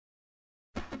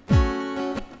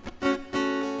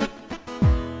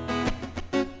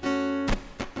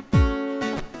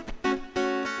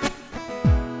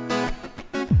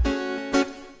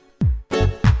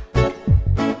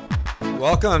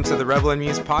Welcome to the Rebel and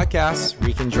Muse podcast, where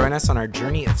you can join us on our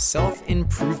journey of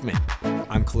self-improvement.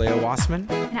 I'm Kaleo Wassman.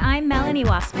 And I'm Melanie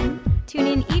Wassman. Tune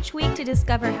in each week to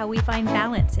discover how we find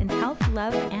balance in health,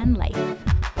 love, and life.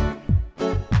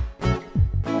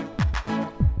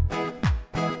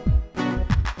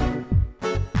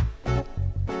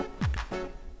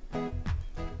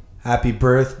 Happy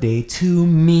birthday to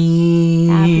me.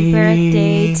 Happy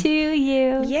birthday to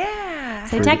you. Yeah.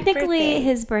 So technically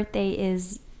his birthday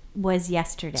was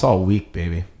yesterday. It's all week,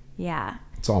 baby. Yeah.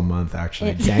 It's all month,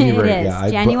 actually. January. It is. Yeah,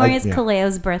 January is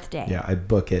Kaleo's birthday. Yeah, I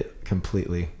book it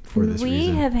completely for this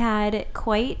reason. We have had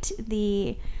quite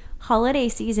the holiday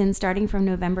season starting from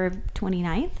November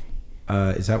 29th.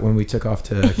 Is that when we took off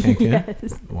to Cancun?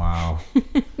 Yes. Wow.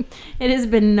 It has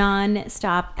been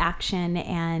non-stop action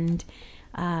and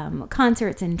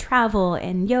concerts and travel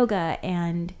and yoga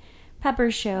and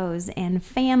pepper shows and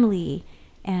family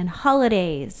and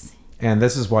holidays. And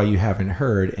this is why you haven't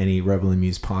heard any Rebel and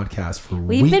Muse podcast for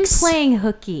weeks. We've been playing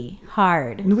hooky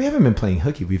hard. We haven't been playing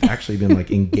hooky. We've actually been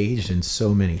engaged in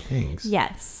so many things.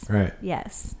 Yes. Right.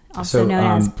 Yes. Also known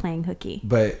as playing hooky.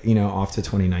 But, off to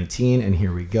 2019, and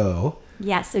here we go.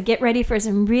 Yeah, so get ready for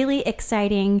some really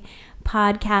exciting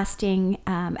podcasting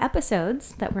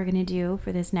episodes that we're going to do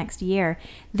for this next year.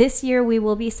 This year we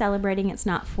will be celebrating. It's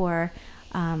not for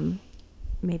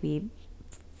maybe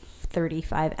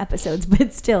 35 episodes,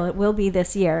 but still it will be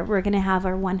this year. We're going to have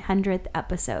our 100th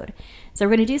episode. So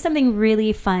we're going to do something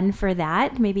really fun for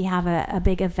that. Maybe have a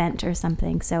big event or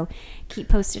something. So keep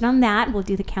posted on that. We'll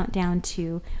do the countdown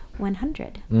to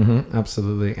 100. Mm-hmm,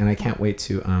 absolutely. And I can't wait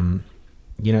to,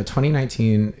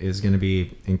 2019 is going to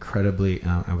be incredibly,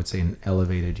 I would say, an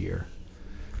elevated year.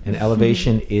 And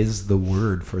elevation is the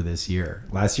word for this year.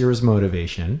 Last year was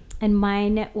motivation. And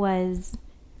mine was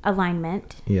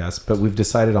alignment. Yes, but we've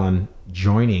decided on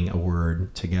joining a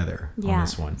word together on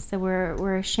this one. So we're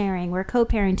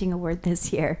co-parenting a word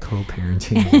this year.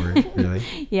 Co-parenting a word, really?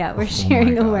 Yeah, we're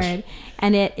sharing a word,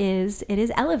 and it is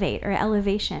elevate or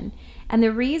elevation. And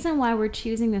the reason why we're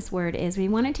choosing this word is we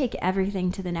want to take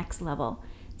everything to the next level.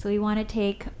 So we want to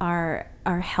take our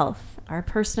health, our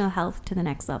personal health to the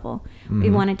next level. Mm-hmm. We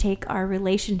want to take our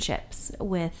relationships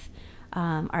with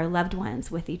our loved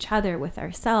ones, with each other, with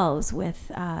ourselves,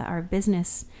 with our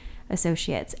business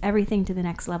associates, everything to the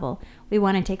next level. We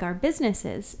want to take our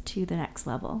businesses to the next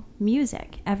level.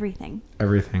 Music, everything.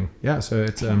 Yeah, so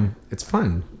it's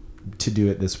fun to do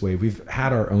it this way. We've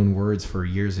had our own words for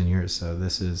years and years, so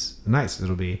this is nice.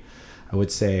 It'll be, I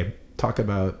would say, talk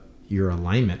about your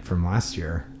alignment from last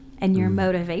year. And your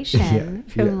motivation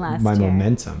from last year. My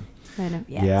momentum.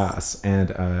 Yes. And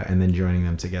then joining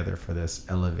them together for this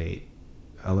Elevate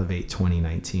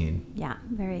 2019. Yeah,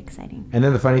 very exciting. And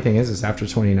then the funny thing is after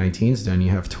 2019 is done, you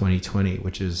have 2020,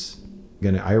 which is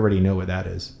I already know what that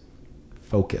is.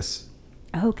 Focus.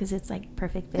 Oh, because it's like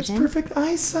perfect vision. It's perfect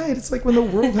eyesight. It's like when the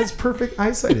world has perfect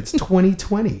eyesight. It's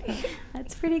 2020.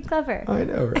 That's pretty clever. I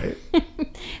know, right?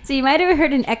 So you might have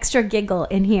heard an extra giggle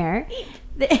in here.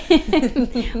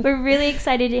 We're really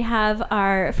excited to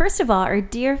have first of all, our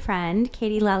dear friend,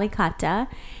 Katie Lalikata.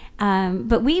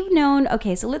 But we've known,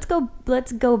 so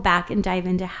let's go back and dive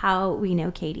into how we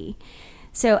know Katie.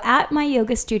 So at my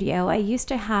yoga studio, I used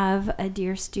to have a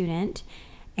dear student,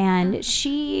 and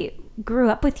she grew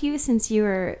up with you since you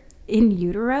were in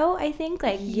utero, I think.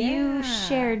 You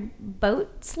shared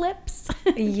boat slips.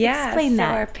 Yeah. Explain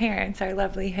that. Our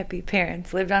lovely hippie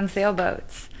parents, lived on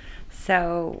sailboats.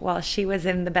 So while she was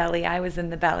in the belly, I was in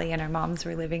the belly, and our moms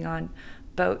were living on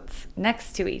boats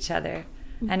next to each other.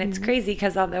 And it's crazy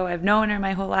because although I've known her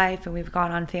my whole life and we've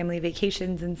gone on family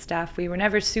vacations and stuff, we were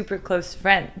never super close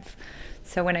friends.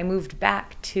 So when I moved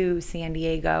back to San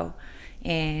Diego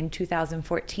in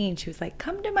 2014, she was like,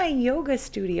 come to my yoga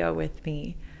studio with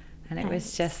me. And it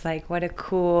was just what a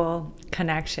cool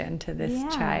connection to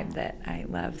this tribe that I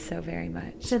love so very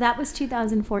much. So that was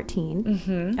 2014.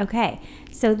 Mm-hmm. Okay.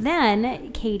 So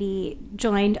then Katie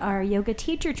joined our yoga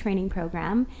teacher training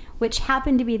program, which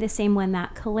happened to be the same one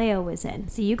that Kaleo was in.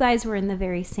 So you guys were in the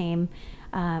very same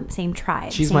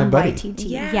tribe. She's my buddy. YTT.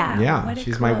 Yeah,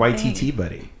 she's my YTT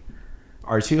buddy.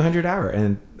 Our 200 hour.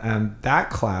 And that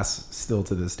class still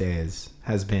to this day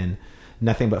has been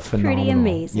nothing but phenomenal. Pretty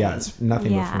amazing. Yeah, it's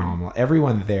nothing but phenomenal.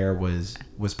 Everyone there was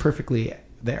perfectly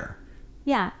there.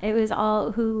 Yeah, it was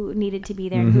all who needed to be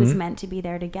there, who was meant to be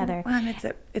there together. Well, and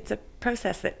it's a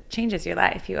process that changes your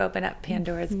life. You open up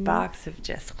Pandora's box of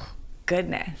just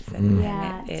goodness. And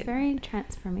it's very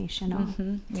transformational.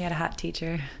 Mm-hmm. We had a hot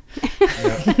teacher.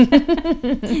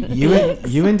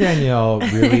 You and Danielle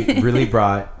really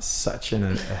brought such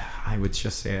I would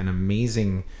just say an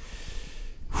amazing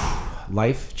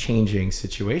life-changing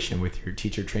situation with your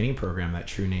teacher training program that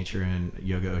True Nature and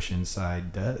Yoga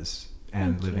Oceanside does,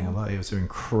 and living a life. It was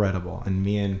incredible. And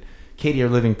me and Katie are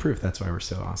living proof. That's why we're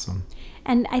so awesome.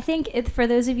 And I think for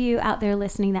those of you out there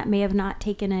listening that may have not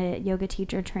taken a yoga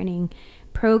teacher training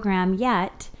program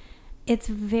yet, it's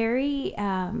very,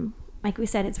 like we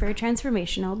said, it's very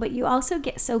transformational, but you also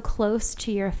get so close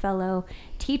to your fellow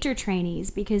teacher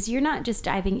trainees because you're not just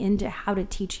diving into how to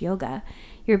teach yoga.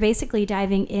 You're basically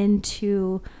diving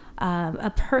into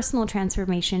a personal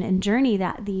transformation and journey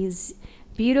that these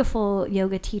beautiful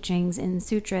yoga teachings and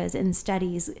sutras and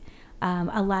studies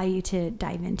allow you to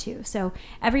dive into. So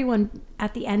everyone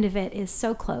at the end of it is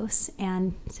so close,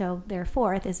 and so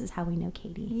therefore this is how we know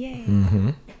Katie. Yay. Mm-hmm.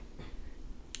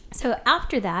 So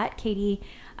after that, Katie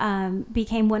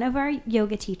became one of our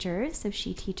yoga teachers. So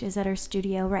she teaches at our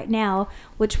studio right now,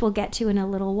 which we'll get to in a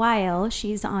little while.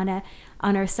 She's on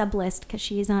our sub list because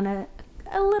she's on a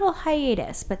little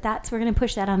hiatus, but we're going to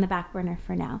push that on the back burner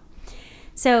for now.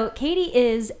 So Katie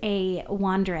is a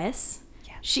wanderess.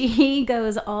 Yeah. She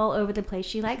goes all over the place.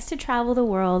 She likes to travel the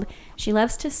world. She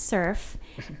loves to surf.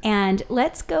 And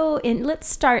let's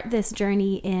start this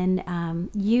journey in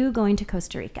you going to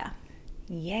Costa Rica.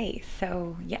 Yay.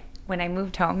 So, yeah, when I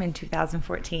moved home in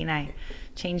 2014, I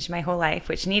changed my whole life,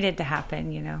 which needed to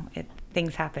happen. You know,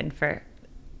 things happen for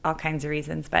all kinds of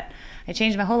reasons, but I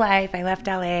changed my whole life. I left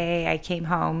LA. I came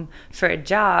home for a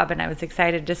job, and I was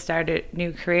excited to start a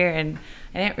new career, and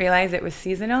I didn't realize it was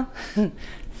seasonal.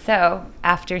 So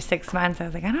after 6 months, I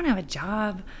was like, I don't have a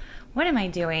job. What am I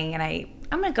doing? And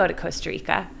I'm going to go to Costa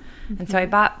Rica. Mm-hmm. And so I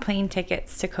bought plane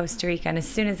tickets to Costa Rica, and as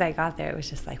soon as I got there, it was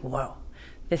just like, whoa.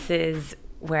 This is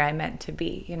where I meant to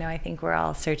be. You know, I think we're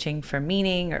all searching for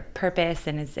meaning or purpose.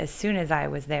 And as soon as I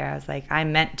was there, I was like,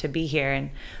 I'm meant to be here.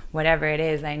 And whatever it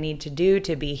is I need to do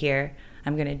to be here,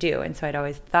 I'm going to do. And so I'd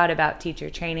always thought about teacher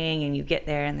training, and you get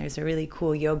there and there's a really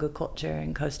cool yoga culture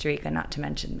in Costa Rica, not to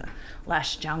mention the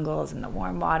lush jungles and the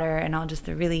warm water and all just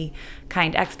the really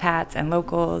kind expats and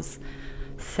locals.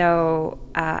 So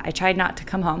I tried not to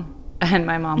come home. And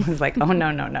my mom was like, oh,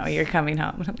 no, you're coming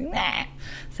home. And I'm like, nah.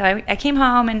 So I came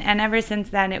home, and ever since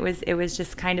then, it was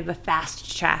just kind of a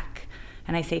fast track.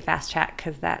 And I say fast track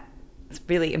because that's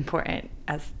really important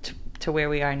as to where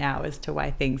we are now as to why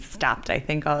things stopped, I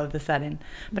think, all of a sudden.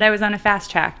 But I was on a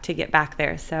fast track to get back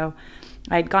there. So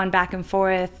I'd gone back and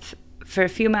forth for a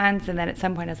few months, and then at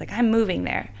some point I was like, I'm moving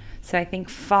there. So I think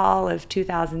fall of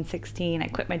 2016, I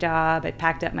quit my job, I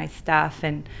packed up my stuff,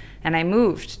 and I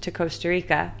moved to Costa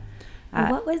Rica.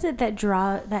 What was it that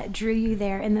drew you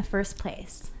there in the first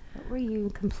place? What were you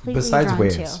completely besides drawn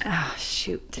waves? to? Oh,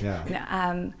 shoot.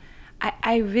 Yeah.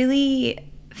 I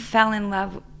really fell in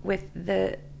love with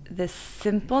the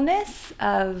simpleness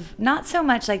of, not so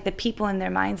much like the people in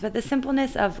their minds, but the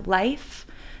simpleness of life,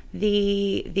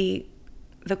 the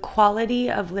quality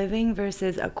of living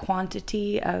versus a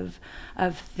quantity of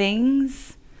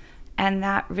things. And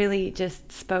that really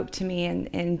just spoke to me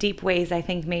in deep ways, I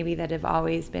think maybe that have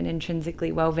always been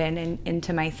intrinsically woven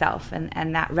into myself.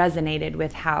 And that resonated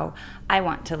with how I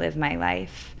want to live my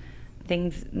life.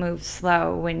 Things move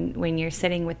slow when you're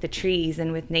sitting with the trees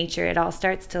and with nature. It all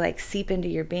starts to like seep into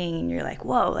your being, and you're like,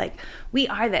 whoa, like we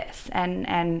are this.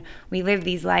 And we live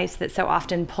these lives that so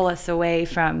often pull us away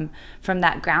from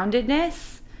that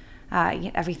groundedness.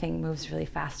 Everything moves really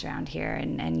fast around here,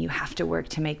 and you have to work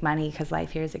to make money because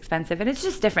life here is expensive, and it's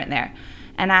just different there.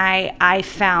 And I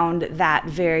found that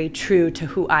very true to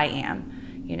who I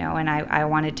am, you know, and I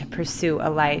wanted to pursue a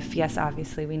life. Yes,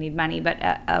 obviously we need money, but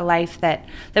a life that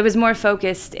was more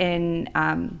focused in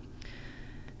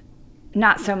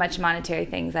not so much monetary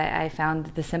things. I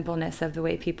found the simpleness of the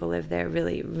way people live there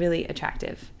really, really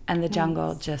attractive. And the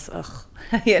jungle just,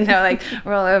 you know, like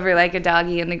roll over like a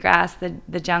doggy in the grass.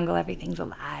 The jungle, everything's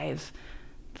alive.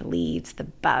 The leaves, the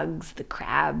bugs, the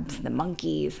crabs, the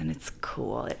monkeys, and it's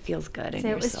cool. It feels good in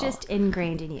your soul. So it was just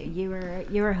ingrained in you.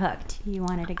 You were hooked. You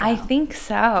wanted to go. I think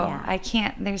so. Yeah. I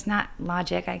can't. There's not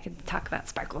logic. I could talk about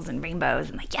sparkles and rainbows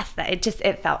and like yes,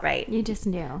 it felt right. You just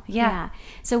knew. Yeah.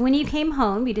 So when you came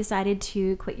home, you decided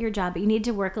to quit your job, but you needed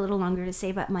to work a little longer to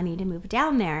save up money to move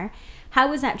down there. How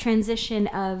was that transition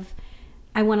of,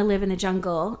 I want to live in the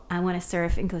jungle, I want to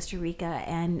surf in Costa Rica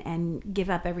and give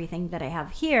up everything that I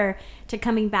have here, to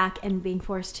coming back and being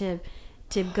forced to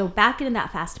go back into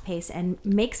that fast pace and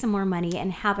make some more money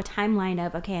and have a timeline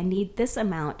of, okay, I need this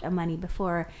amount of money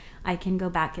before I can go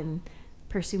back and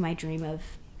pursue my dream of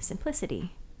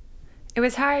simplicity? It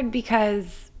was hard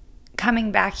because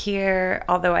coming back here,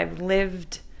 although I've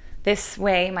lived this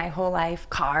way my whole life,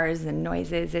 cars and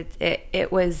noises,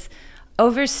 it was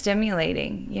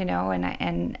overstimulating, you know,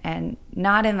 and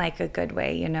not in like a good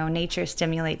way, you know. Nature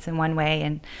stimulates in one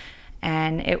way,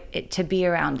 and it to be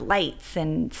around lights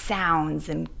and sounds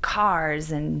and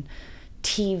cars and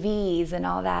TVs and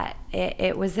all that,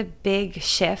 it was a big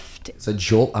shift. It's a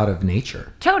jolt out of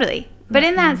nature. Totally. But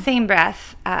in that same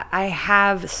breath, I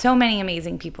have so many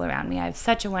amazing people around me. I have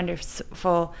such a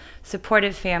wonderful,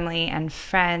 supportive family and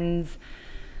friends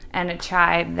and a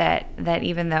tribe that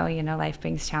even though, you know, life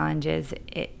brings challenges,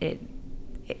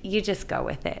 you just go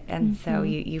with it. And so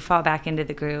you fall back into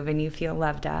the groove and you feel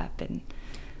loved up. And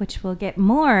which we'll get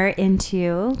more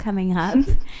into coming up.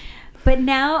 But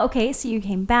now, okay, so you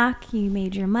came back, you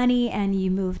made your money, and you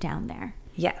moved down there.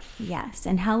 Yes. Yes.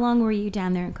 And how long were you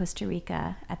down there in Costa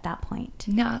Rica at that point?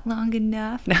 Not long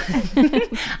enough. No.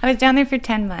 I was down there for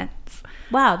 10 months.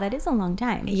 Wow, that is a long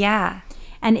time. Yeah.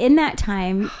 And in that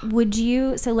time, would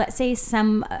you, so let's say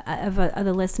some of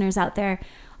the listeners out there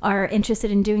are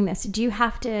interested in doing this. Do you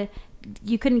have to,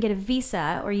 you couldn't get a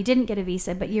visa, or you didn't get a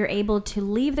visa, but you're able to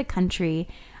leave the country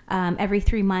every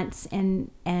 3 months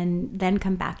and then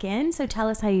come back in. So tell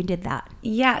us how you did that.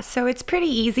 Yeah, so it's pretty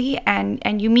easy,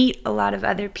 and you meet a lot of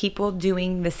other people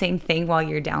doing the same thing while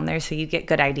you're down there, so you get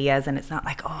good ideas, and it's not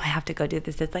like, oh, I have to go do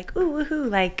this. It's like, ooh,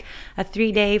 woohoo, like a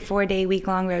 3-day, 4-day,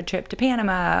 week-long road trip to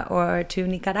Panama or to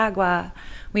Nicaragua.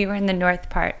 We were in the north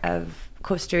part of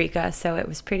Costa Rica, so it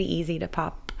was pretty easy to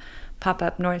pop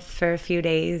up north for a few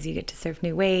days. You get to surf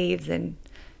new waves and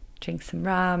drink some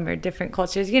rum or different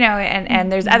cultures, you know,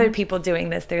 and there's other people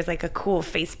doing this. There's like a cool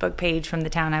Facebook page from the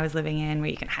town I was living in where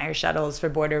you can hire shuttles for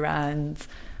border runs.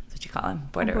 That's what you call them,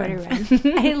 border runs.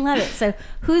 I love it. So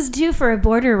who's due for a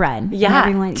border run? Yeah,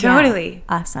 totally. Yeah,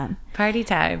 awesome. Party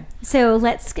time. So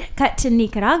let's cut to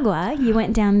Nicaragua. You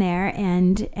went down there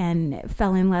and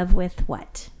fell in love with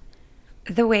what?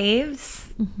 The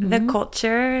waves, the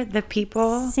culture, the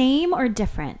people. Same or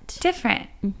different? Different.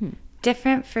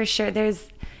 Different for sure.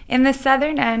 In the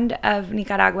southern end of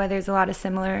Nicaragua, there's a lot of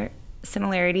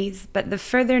similarities, but the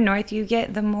further north you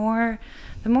get, the more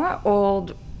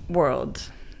old world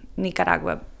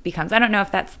Nicaragua becomes. I don't know if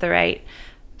that's the right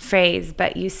phrase,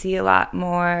 but you see a lot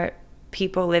more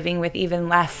people living with even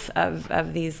less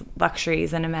of these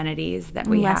luxuries and amenities that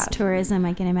we have. Less tourism,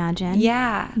 I can imagine.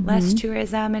 Yeah, less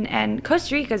tourism. And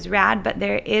Costa Rica's rad, but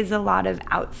there is a lot of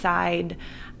outside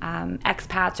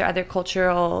expats or other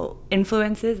cultural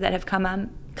influences that have come in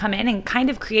and kind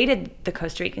of created the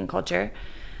Costa Rican culture,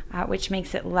 which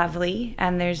makes it lovely.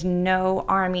 And there's no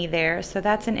army there, so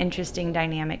that's an interesting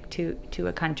dynamic to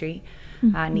a country.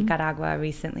 Nicaragua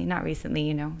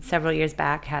several years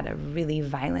back had a really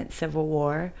violent civil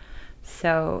war.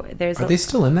 So are they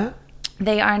still in that?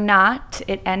 They are not.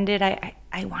 It ended,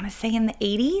 I want to say, in the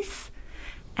 80s.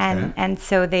 And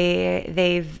so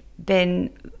they've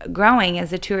been growing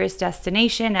as a tourist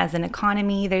destination, as an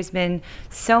economy. There's been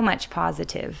so much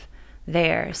positive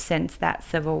there since that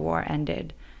civil war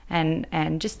ended.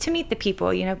 And just to meet the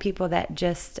people, you know, people that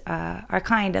just are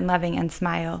kind and loving and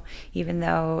smile, even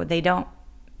though they don't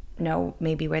know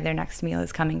maybe where their next meal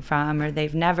is coming from, or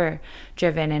they've never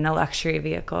driven in a luxury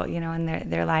vehicle, you know, and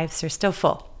their lives are still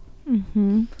full.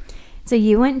 So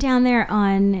you went down there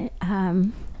on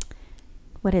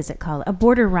what is it called? A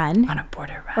border run. On a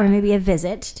border run. Or maybe a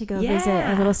visit to go visit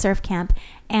a little surf camp.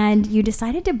 And you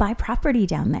decided to buy property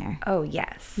down there. Oh,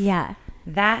 yes. Yeah.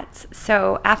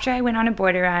 So after I went on a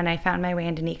border run, I found my way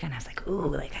into Nica, and I was like, ooh,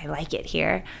 like I like it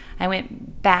here. I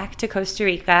went back to Costa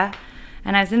Rica,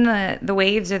 and I was in the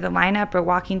waves or the lineup or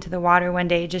walking to the water one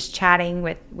day, just chatting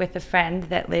with a friend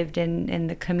that lived in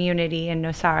the community in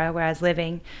Nosara where I was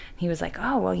living. He was like,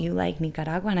 oh, well, you like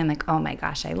Nicaragua? And I'm like, oh my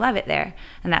gosh, I love it there.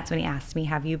 And that's when he asked me,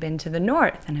 have you been to the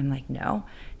north? And I'm like, no.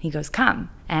 He goes, come.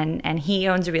 And he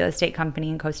owns a real estate company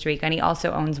in Costa Rica, and he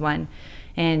also owns one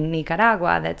in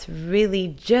Nicaragua that's really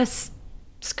just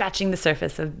scratching the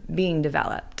surface of being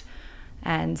developed.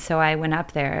 And so I went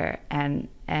up there, and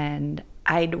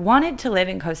I'd wanted to live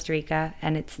in Costa Rica,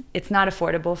 and it's not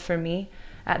affordable for me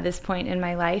at this point in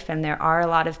my life, and there are a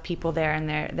lot of people there, and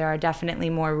there are definitely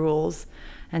more rules.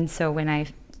 And so when I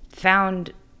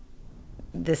found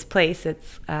this place,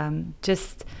 it's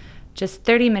just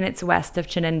 30 minutes west of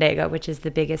Chinandega, which is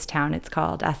the biggest town. It's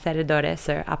called Aserradores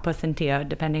or Aposentillo,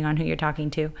 depending on who you're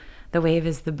talking to. The wave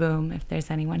is the boom. If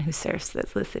there's anyone who surfs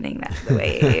that's listening, that's the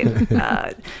wave.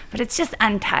 But it's just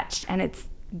untouched, and it's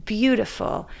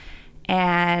beautiful.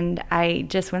 And I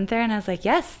just went there, and I was like,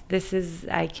 yes,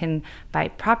 I can buy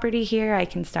property here. I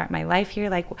can start my life here.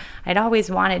 Like, I'd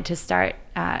always wanted to start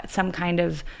some kind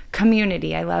of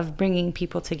community. I love bringing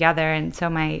people together. And so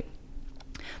my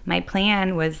my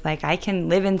plan was like, I can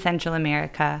live in Central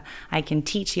America, I can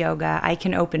teach yoga, I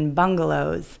can open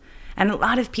bungalows. And a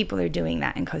lot of people are doing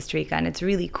that in Costa Rica, and it's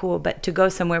really cool. But to go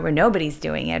somewhere where nobody's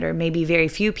doing it, or maybe very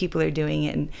few people are doing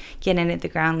it, and get in at the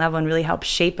ground level and really help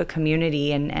shape a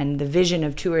community and the vision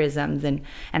of tourism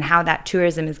and how that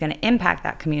tourism is going to impact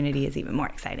that community is even more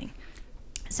exciting.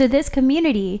 So this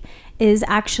community is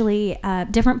actually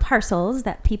different parcels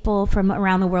that people from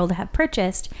around the world have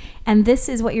purchased. And this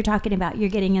is what you're talking about. You're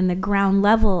getting in the ground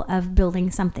level of building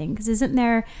something. Because isn't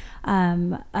there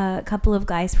a couple of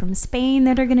guys from Spain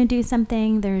that are going to do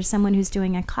something? There's someone who's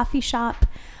doing a coffee shop.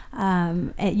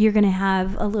 You're going to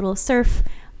have a little surf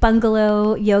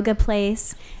bungalow yoga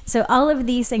place. So all of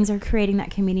these things are creating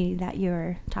that community that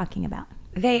you're talking about.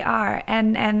 They are,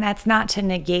 and that's not to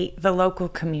negate the local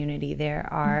community. There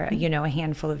are, a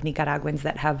handful of Nicaraguans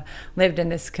that have lived in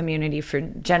this community for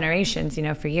generations,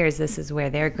 for years. This is where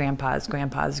their grandpas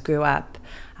grew up.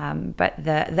 But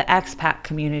the expat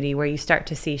community, where you start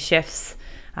to see shifts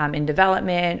in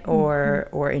development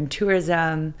or in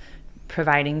tourism,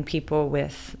 providing people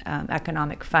with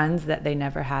economic funds that they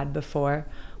never had before,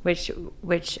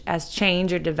 which as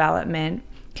change or development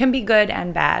can be good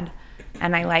and bad.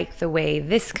 And I like the way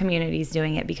this community is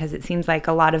doing it, because it seems like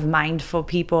a lot of mindful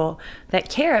people that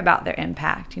care about their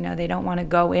impact. They don't want to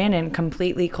go in and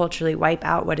completely culturally wipe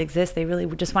out what exists. They really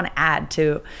just want to add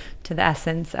to the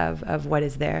essence of what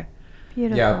is there.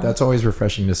 Beautiful. Yeah, that's always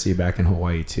refreshing to see back in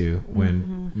Hawaii too,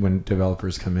 when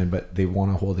developers come in, but they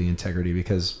want to hold the integrity,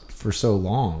 because for so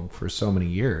long, for so many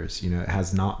years, it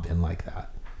has not been like that.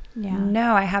 Yeah.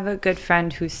 No, I have a good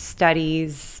friend who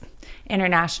studies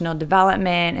international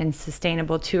development and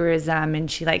sustainable tourism,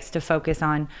 and she likes to focus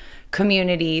on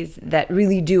communities that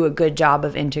really do a good job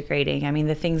of integrating. I mean,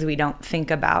 the things we don't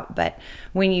think about, but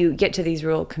when you get to these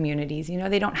rural communities,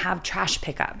 they don't have trash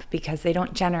pickup because they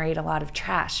don't generate a lot of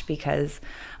trash, because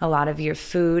a lot of your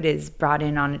food is brought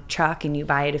in on a truck and you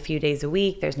buy it a few days a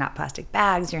week. There's not plastic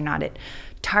bags. You're not at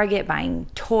Target buying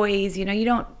toys.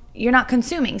 You're not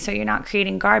consuming, so you're not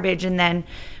creating garbage. And then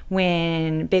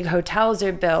when big hotels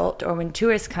are built, or when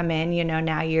tourists come in,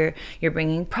 now you're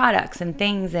bringing products and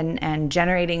things and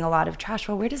generating a lot of trash.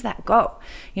 Well, where does that go?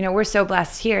 We're so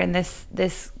blessed here in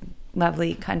this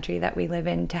lovely country that we live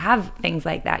in to have things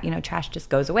like that. Trash just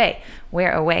goes away.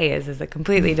 Where away is a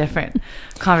completely different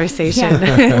conversation.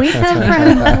 Yeah. we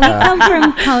come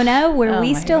from Kona, where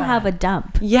we still have a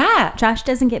dump. Yeah. Trash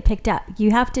doesn't get picked up.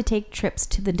 You have to take trips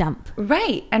to the dump.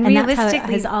 Right. And realistically, that's how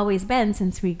it has always been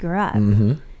since we grew up.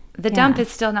 Mm-hmm. The dump is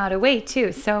still not away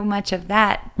too. So much of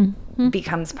that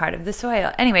becomes part of the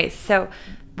soil. Anyways, so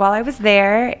while I was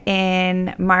there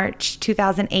in March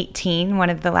 2018, one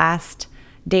of the last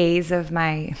days of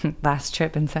my last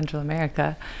trip in Central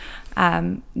America,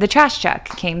 the trash truck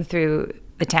came through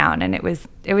the town, and it was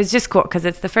just cool because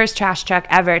it's the first trash truck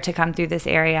ever to come through this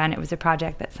area, and it was a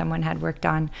project that someone had worked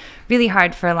on really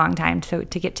hard for a long time. So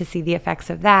to get to see the effects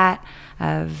of that,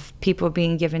 of people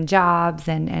being given jobs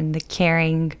and the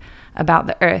caring about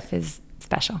the earth, is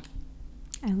special.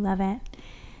 I love it.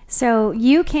 So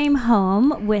you came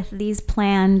home with these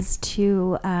plans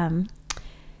to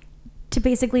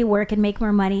basically work and make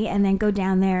more money, and then go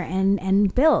down there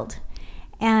and build.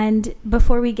 And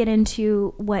before we get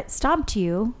into what stopped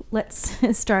you, let's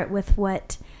start with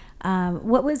what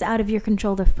was out of your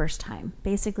control the first time.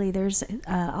 Basically, there's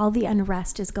all the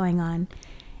unrest is going on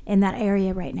in that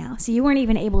area right now. So you weren't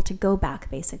even able to go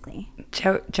back, basically.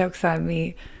 Joke's on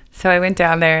me. So I went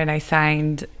down there and I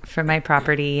signed for my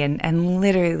property, and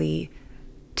literally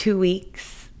 2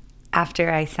 weeks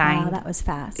after I signed. Wow, that was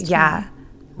fast. Yeah.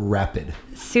 Rapid.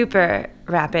 Super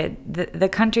rapid. The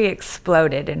country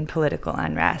exploded in political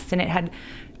unrest, and it had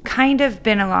kind of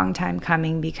been a long time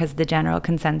coming, because the general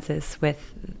consensus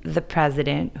with the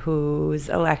president, who's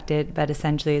elected but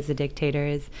essentially is a dictator,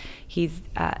 is he's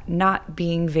not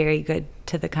being very good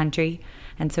to the country,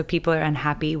 and so people are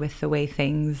unhappy with the way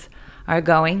things are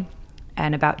going.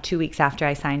 And about 2 weeks after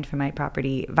I signed for my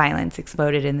property, violence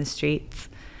exploded in the streets,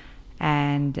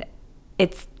 and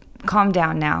it's calm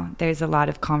down now. There's a lot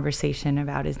of conversation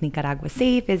about, is Nicaragua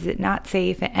safe? Is it not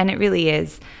safe? And it really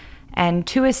is. And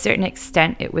to a certain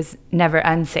extent, it was never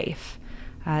unsafe.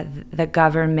 The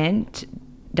government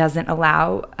doesn't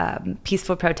allow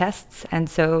peaceful protests. And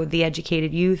so the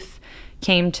educated youth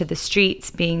came to the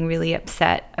streets being really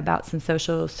upset about some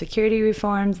social security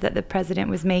reforms that the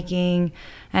president was making,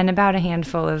 and about a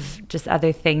handful of just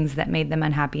other things that made them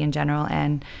unhappy in general.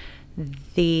 And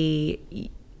the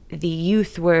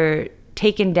youth were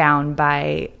taken down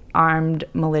by armed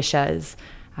militias,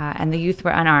 and the youth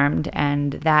were unarmed,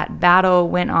 and that battle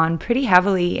went on pretty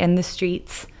heavily in the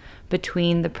streets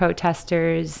between the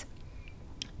protesters.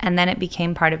 And then it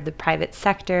became part of the private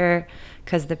sector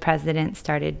because the president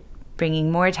started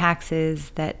bringing more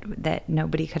taxes that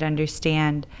nobody could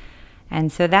understand.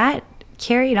 And so that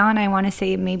carried on, I want to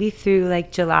say, maybe through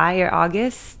like July or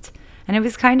August. And it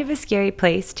was kind of a scary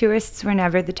place. Tourists were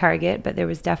never the target, but there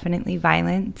was definitely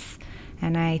violence.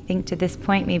 And I think to this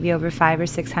point, maybe over 500 or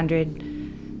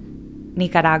 600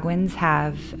 Nicaraguans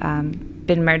have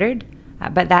been murdered.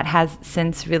 But that has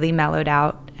since really mellowed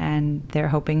out, and they're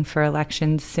hoping for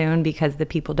elections soon because the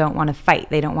people don't want to fight.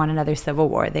 They don't want another civil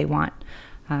war. They want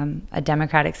a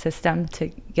democratic system to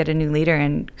get a new leader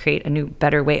and create a new,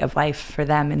 better way of life for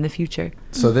them in the future.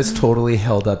 So this totally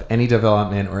held up any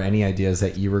development or any ideas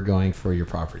that you were going for your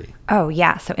property? Oh,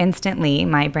 yeah. So instantly,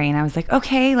 my brain, I was like,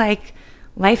 okay, like,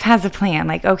 life has a plan.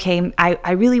 Like, okay,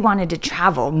 I really wanted to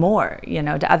travel more,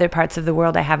 to other parts of the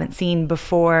world I haven't seen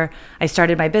before I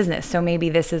started my business. So maybe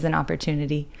this is an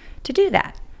opportunity to do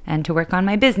that and to work on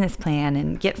my business plan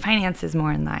and get finances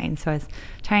more in line. So I was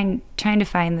trying to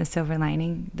find the silver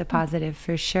lining, the positive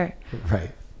for sure. Right.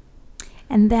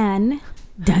 And then,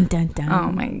 dun, dun, dun.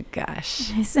 Oh my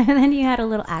gosh. So then you had a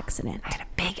little accident. I had a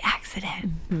big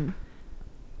accident. Mm-hmm.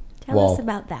 Tell us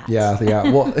about that. Yeah.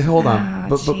 Well, hold on.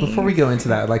 But geez. Before we go into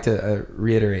that, I'd like to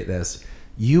reiterate this.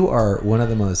 You are one of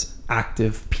the most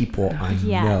active people I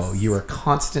know. You are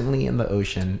constantly in the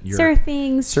ocean. You're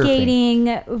surfing, skating,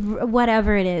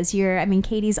 whatever it is.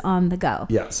 Katie's on the go.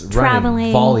 Yes.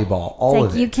 Traveling. Running, volleyball, all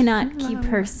of it. You cannot keep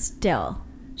her still.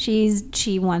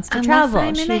 She wants to Unless travel.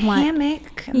 I'm in a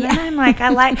hammock. And then I'm like,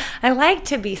 I like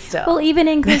to be still. Well, even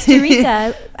in Costa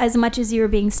Rica, as much as you were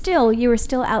being still, you were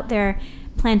still out there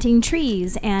planting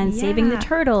trees and saving the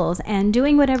turtles and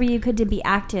doing whatever you could to be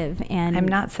active. And I'm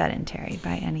not sedentary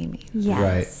by any means. Yes.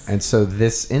 Right. And so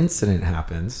this incident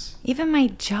happens. Even my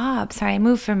job. Sorry, I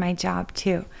moved for my job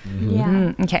too. Mm-hmm.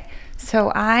 Yeah. Okay.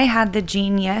 So I had the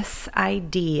genius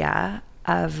idea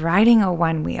of riding a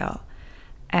one wheel.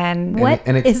 And what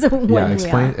is a one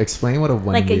wheel? Explain what a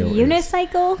one wheel is. Like a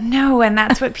unicycle? No, and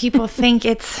that's what people think.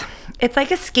 It's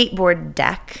like a skateboard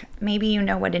deck. Maybe you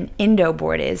know what an Indo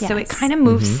board is. Yes. So it kind of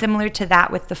moves similar to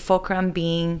that, with the fulcrum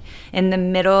being in the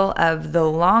middle of the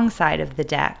long side of the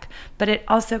deck. But it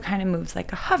also kind of moves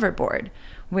like a hoverboard,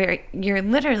 where you're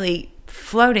literally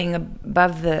floating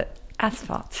above the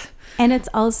asphalt. And it's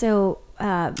also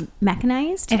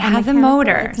mechanized? It has a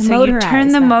motor. So you turn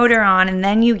the motor on and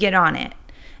then you get on it.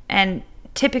 And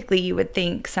typically you would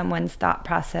think someone's thought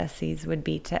processes would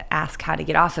be to ask how to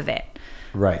get off of it.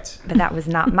 Right. But that was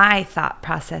not my thought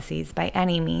processes by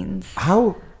any means.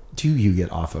 How do you get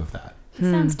off of that?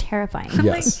 Sounds terrifying.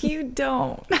 Yes. Like, you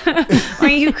don't. Or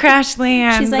you crash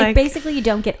land. She's like, basically you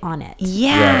don't get on it.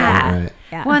 Yeah. Right.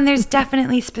 Yeah. Well, and there's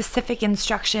definitely specific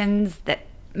instructions that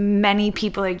many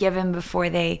people are given before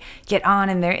they get on,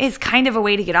 and there is kind of a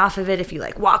way to get off of it if you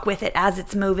like walk with it as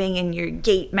it's moving and your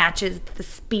gait matches the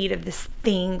speed of this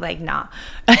thing. Like, nah.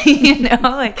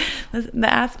 Like the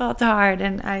asphalt's hard,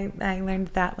 and I learned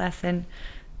that lesson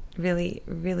really,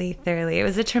 really thoroughly. It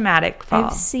was a traumatic fall.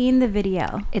 I've seen the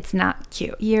video. It's not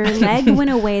cute. Your leg went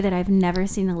away that I've never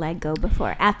seen a leg go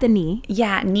before, at the knee.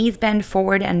 Yeah, knees bend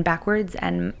forward and backwards,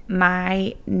 and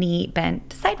my knee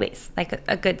bent sideways, like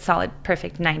a good, solid,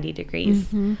 perfect 90 degrees.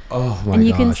 Mm-hmm. Oh my gosh. And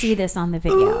you can see this on the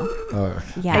video.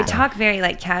 Yeah. I talk very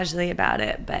casually about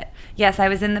it, but yes, I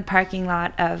was in the parking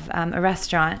lot of a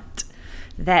restaurant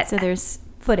that... So there's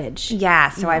footage. Yeah,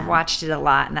 so I've watched it a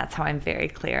lot, and that's how I'm very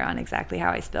clear on exactly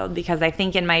how I spilled, because I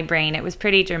think in my brain it was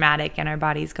pretty dramatic, and our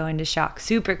bodies go into shock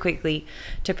super quickly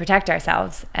to protect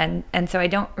ourselves, and so I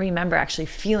don't remember actually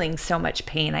feeling so much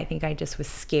pain. I think I just was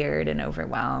scared and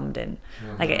overwhelmed, and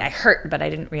I hurt, but I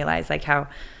didn't realize how...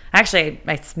 Actually,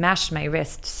 I smashed my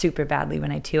wrist super badly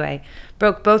when I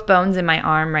broke both bones in my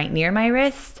arm right near my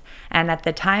wrist. And at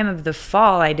the time of the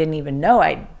fall, I didn't even know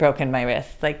I'd broken my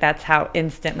wrist. That's how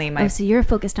instantly my... Oh, so you're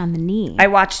focused on the knee. I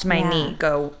watched my knee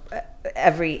go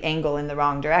every angle in the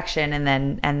wrong direction, and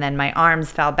then my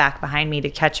arms fell back behind me to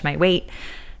catch my weight.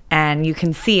 And you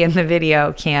can see in the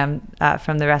video, Cam,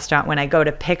 from the restaurant, when I go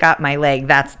to pick up my leg,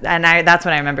 that's when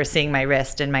I remember seeing my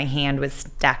wrist, and my hand was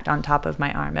stacked on top of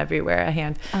my arm everywhere a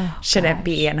hand shouldn't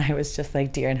be. And I was just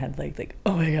like deer in headlights, like,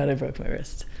 oh my God, I broke my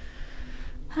wrist.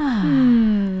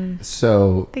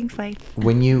 So thanks, life.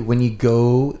 when you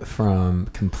go from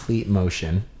complete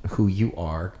motion, who you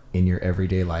are in your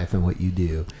everyday life and what you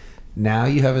do, now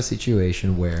you have a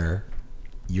situation where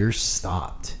you're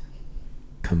stopped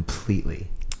completely.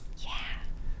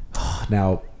 Yeah.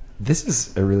 Now, this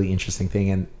is a really interesting thing,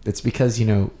 and it's because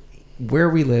where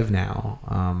we live now,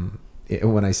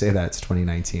 when I say that, it's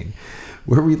 2019.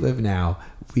 Where we live now,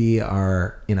 we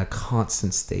are in a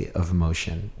constant state of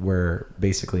emotion where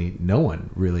basically no one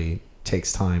really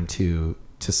takes time to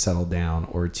settle down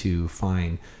or to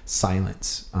find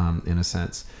silence, in a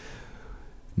sense.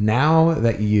 Now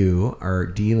that you are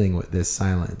dealing with this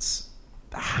silence,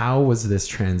 how was this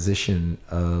transition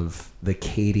of the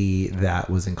Katie that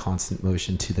was in constant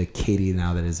motion to the Katie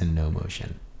now that is in no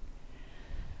motion?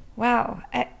 Wow.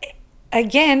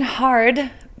 Again,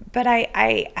 hard, but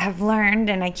I have learned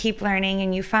and I keep learning,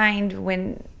 and you find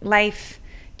when life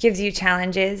gives you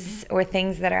challenges or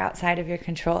things that are outside of your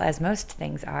control, as most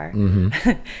things are,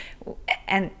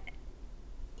 and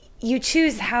you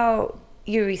choose how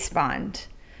you respond.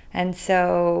 And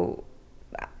so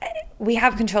we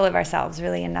have control of ourselves,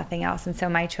 really, and nothing else. And so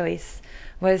my choice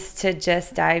was to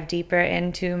just dive deeper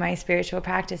into my spiritual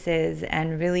practices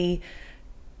and really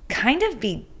kind of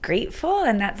be grateful.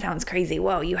 And that sounds crazy.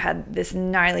 Whoa, you had this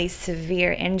gnarly,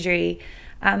 severe injury.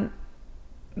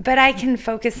 But I can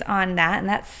focus on that, and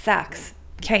that sucks.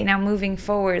 Okay, now moving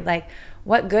forward, like,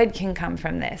 what good can come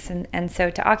from this? And so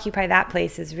to occupy that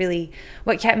place is really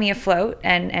what kept me afloat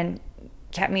and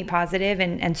kept me positive,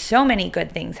 and so many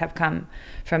good things have come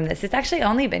from this. It's actually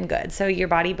only been good. So your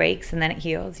body breaks and then it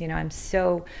heals. You know, I'm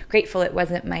so grateful it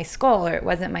wasn't my skull, or it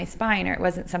wasn't my spine, or it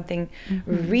wasn't something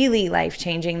really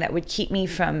life-changing that would keep me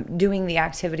from doing the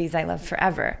activities I love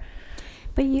forever.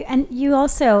 But you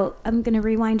also, I'm going to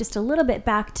rewind just a little bit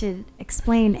back to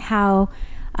explain how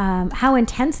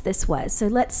intense this was. So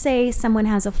let's say someone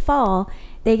has a fall,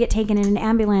 they get taken in an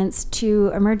ambulance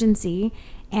to emergency,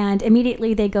 and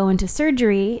immediately they go into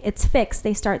surgery. It's fixed.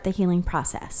 They start the healing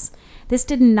process. This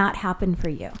did not happen for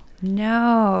you.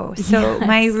 No. So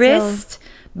my wrist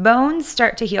bones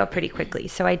start to heal pretty quickly.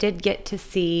 So I did get to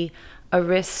see a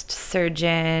wrist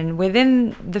surgeon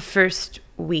within the first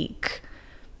week,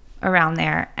 around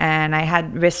there, and I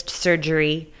had wrist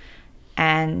surgery,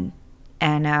 and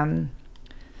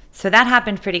so that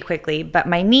happened pretty quickly. But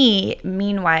my knee,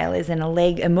 meanwhile, is in a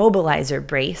leg immobilizer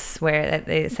brace where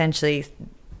they essentially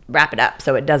wrap it up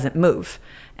so it doesn't move.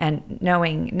 And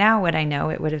knowing now what I know,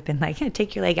 it would have been like,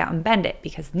 take your leg out and bend it,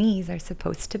 because knees are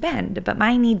supposed to bend. But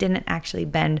my knee didn't actually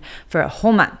bend for a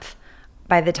whole month.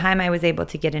 By the time I was able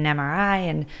to get an MRI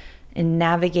and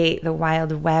navigate the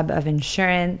wild web of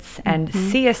insurance and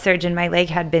see a surgeon, my leg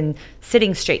had been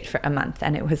sitting straight for a month,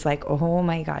 and it was like, oh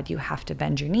my God, you have to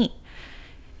bend your knee.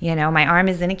 You know, my arm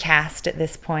is in a cast at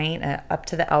this point, up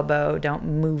to the elbow. Don't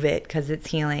move it because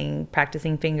it's healing,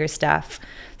 practicing finger stuff.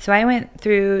 So I went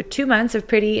through 2 months of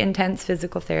pretty intense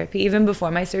physical therapy, even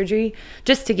before my surgery,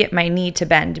 just to get my knee to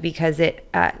bend, because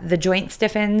the joint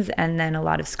stiffens, and then a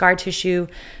lot of scar tissue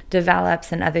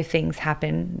develops and other things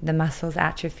happen. The muscles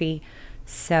atrophy.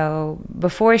 So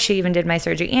before she even did my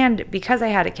surgery, and because I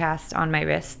had a cast on my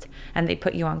wrist, and they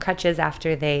put you on crutches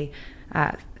after they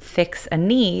fix a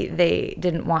knee, they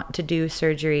didn't want to do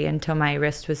surgery until my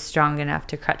wrist was strong enough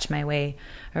to crutch my way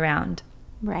around.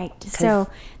 Right. So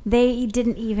they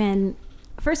didn't even,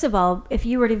 first of all, if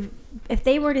they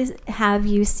were to have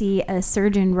you see a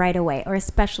surgeon right away or a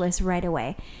specialist right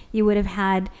away, you would have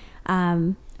had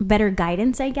better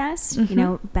guidance, I guess. You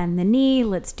know, bend the knee,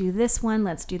 let's do this one,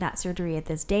 let's do that surgery at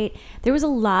this date. There was a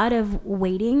lot of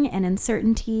waiting and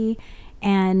uncertainty,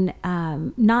 and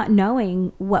not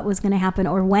knowing what was going to happen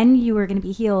or when you were going to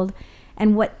be healed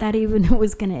and what that even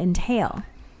was going to entail.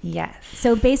 Yes.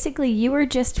 So basically you were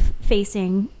just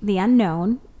facing the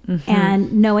unknown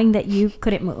and knowing that you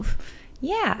couldn't move.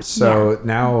 Yeah. So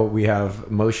now we have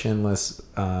motionless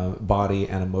body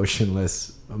and a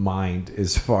motionless mind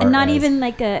as far and not as... even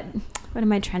like what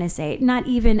am I trying to say? Not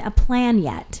even a plan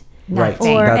yet. Right.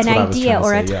 Or That's an what I was idea trying to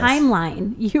or a say, yes.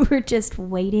 timeline. You were just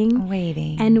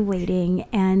waiting.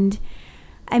 And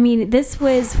I mean, this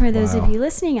was, for those of you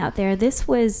listening out there, this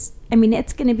was, I mean,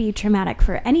 it's going to be traumatic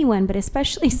for anyone, but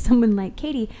especially someone like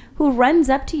Katie, who runs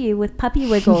up to you with puppy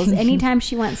wiggles anytime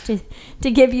she wants to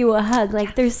give you a hug.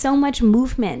 Like, there's so much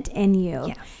movement in you.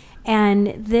 Yes.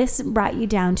 And this brought you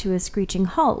down to a screeching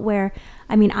halt where,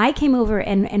 I mean, I came over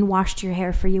and washed your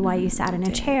hair for you while you sat in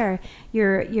a chair.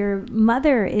 Your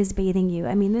mother is bathing you.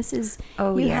 I mean, this is,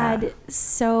 had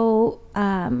so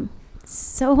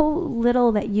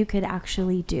little that you could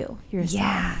actually do yourself.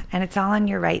 Yeah, and it's all on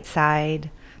your right side.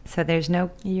 So there's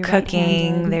no You're cooking,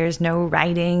 right-handed. there's no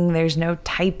writing, there's no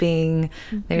typing,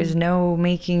 there's no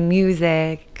making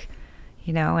music.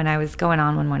 you know, and I was going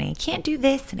on one morning, I can't do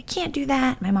this and I can't do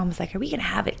that. My mom was like, are we going to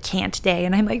have a can't day?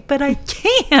 And I'm like, but I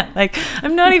can't. Like,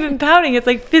 I'm not even pouting. It's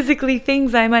like physically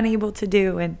things I'm unable to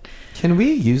do. And can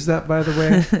we use that, by the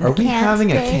way? Are we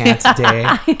having a can't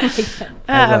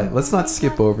day? Let's not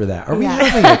skip over that. Are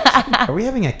we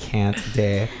having a can't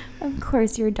day? Of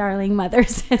course, your darling mother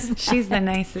says that. She's the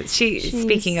nicest.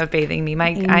 Speaking of bathing me,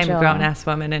 I'm a grown-ass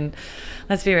woman, and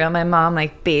let's be real, my mom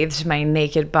like bathed my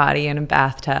naked body in a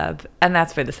bathtub, and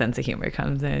that's where the sense of humor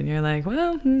comes in. You're like,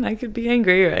 well, I could be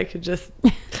angry, or I could just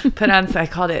put on, so I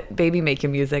called it baby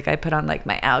making music. I put on like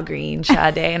my Al Green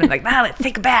Sade, and I'm like, let's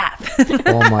take a bath.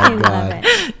 Oh my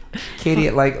God. Katie,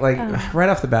 like right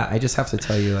off the bat, I just have to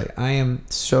tell you, like, I am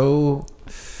so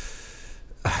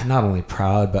not only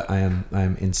proud, but I'm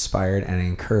inspired and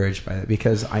encouraged by it,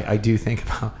 because I do think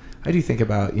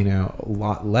about, you know, a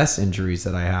lot less injuries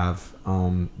that I have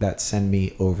that send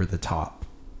me over the top,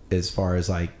 as far as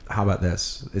like, how about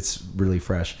this? It's really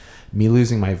fresh. Me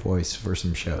losing my voice for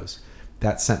some shows,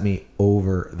 that sent me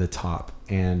over the top,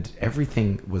 and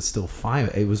everything was still fine.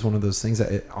 It was one of those things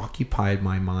that it occupied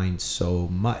my mind so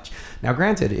much. Now,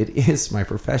 granted, it is my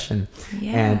profession,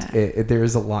 and there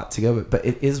is a lot to go, but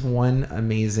it is one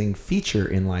amazing feature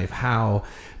in life, how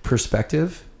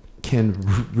perspective can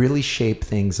really shape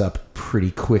things up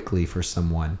pretty quickly for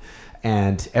someone.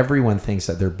 And everyone thinks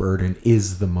that their burden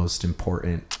is the most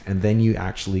important, and then you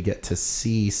actually get to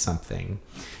see something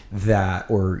that,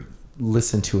 or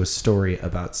listen to a story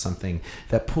about something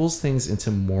that pulls things into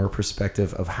more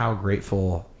perspective of how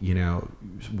grateful, you know,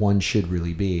 one should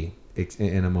really be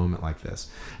in a moment like this.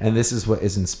 And this is what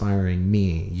is inspiring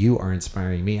me. You are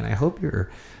inspiring me, and I hope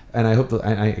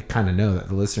I kind of know that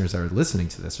the listeners that are listening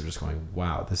to this are just going,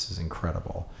 wow, this is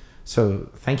incredible. So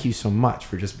thank you so much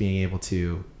for just being able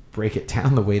to break it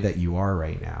down the way that you are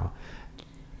right now.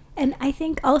 And I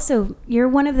think also you're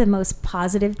one of the most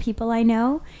positive people I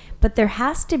know, but there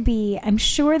has to be, I'm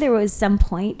sure there was some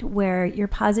point where your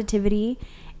positivity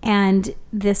and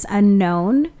this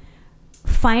unknown,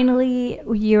 finally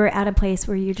you're at a place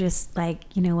where you're just like,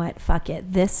 you know what, fuck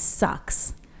it, this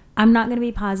sucks. I'm not going to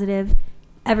be positive.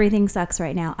 Everything sucks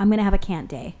right now. I'm going to have a can't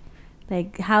day.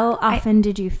 Like, how often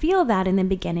did you feel that in the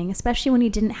beginning, especially when you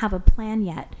didn't have a plan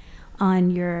yet on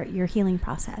your healing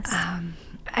process?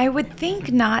 I would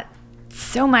think not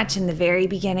so much in the very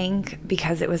beginning,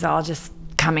 because it was all just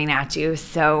coming at you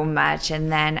so much.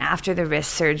 And then after the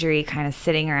wrist surgery, kind of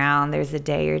sitting around, there's a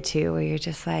day or two where you're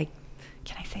just like,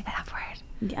 can I say the F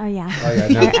word? Oh, yeah.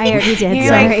 No. I already did. You're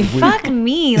Sorry. like, fuck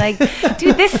me. Like,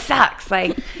 dude, this sucks.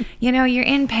 Like, you know, you're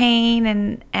in pain,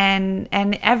 and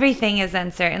everything is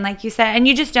uncertain, like you said, and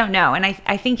you just don't know. And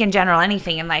I think in general,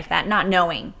 anything in life, that not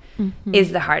knowing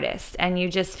is the hardest, and you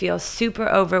just feel super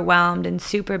overwhelmed and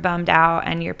super bummed out,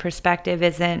 and your perspective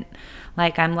isn't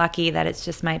like, I'm lucky that it's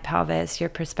just my pelvis. Your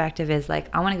perspective is like,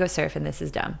 I want to go surf and this is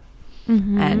dumb.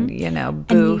 And, you know,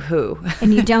 boo-hoo.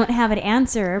 And you don't have an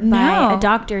answer by a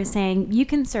doctor saying you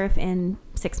can surf in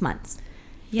 6 months.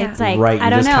 Yeah. It's like, right, I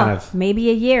don't know, maybe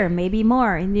a year, maybe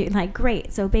more. And you're like,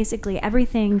 great. So basically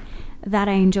everything that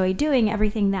I enjoy doing,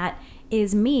 everything that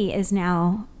is me, is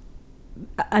now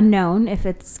unknown if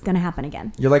it's going to happen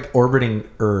again. You're like orbiting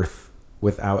Earth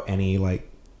without any like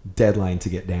deadline to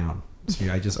get down. So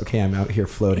I'm out here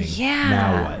floating. Yeah.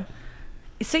 Now what?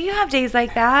 So you have days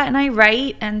like that, and I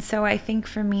write, and so I think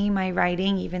for me, my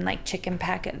writing, even like Chicken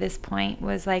Peck at this point,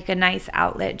 was like a nice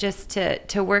outlet just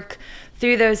to work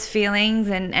through those feelings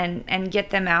and get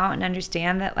them out, and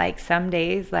understand that like some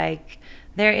days, like,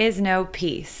 there is no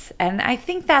peace. And I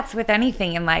think that's with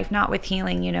anything in life, not with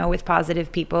healing, you know, with positive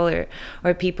people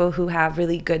or people who have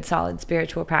really good, solid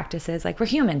spiritual practices. Like, we're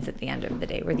humans at the end of the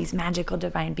day. We're these magical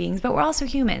divine beings, but we're also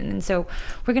human. And so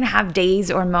we're going to have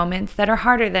days or moments that are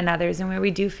harder than others, and where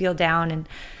we do feel down.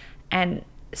 And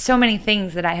so many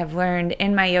things that I have learned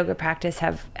in my yoga practice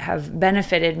have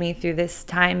benefited me through this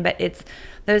time. But it's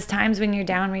those times when you're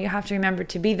down where you have to remember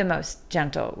to be the most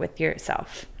gentle with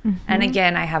yourself. And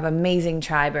again, I have amazing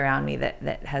tribe around me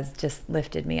that has just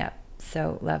lifted me up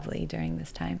so lovely during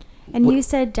this time. And you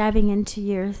said diving into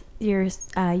your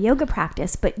yoga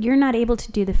practice, but you're not able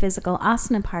to do the physical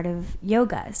asana part of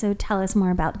yoga. So tell us more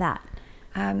about that.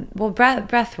 Well,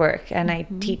 breath work, and I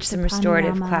teach some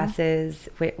restorative classes,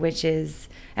 which is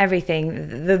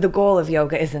everything. The goal of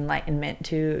yoga is enlightenment,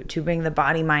 to bring the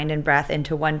body, mind, and breath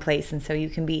into one place, and so you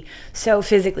can be so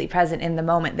physically present in the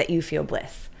moment that you feel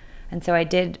bliss. And so I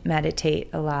did meditate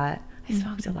a lot. I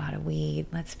smoked a lot of weed.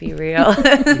 Let's be real.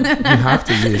 You have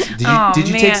to use. Did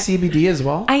you take CBD as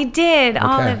well? I did,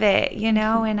 all of it,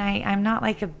 and I'm not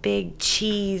like a big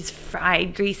cheese,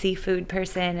 fried, greasy food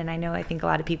person. And I think a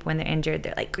lot of people when they're injured,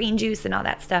 they're like green juice and all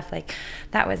that stuff. Like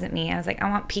that wasn't me. I was like, I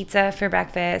want pizza for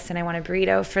breakfast and I want a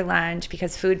burrito for lunch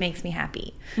because food makes me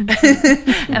happy.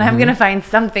 And I'm going to find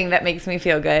something that makes me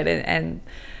feel good and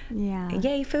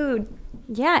yay, food.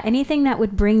 Yeah, anything that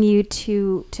would bring you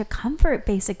to comfort,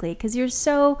 basically, because you're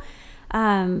so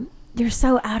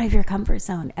out of your comfort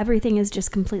zone. Everything is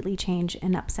just completely changed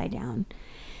and upside down.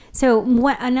 So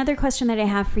another question that I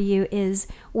have for you is,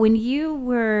 when you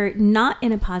were not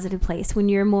in a positive place, when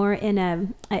you're more in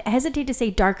I hesitate to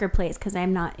say darker place because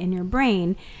I'm not in your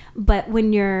brain, but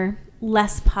when you're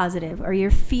less positive or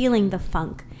you're feeling the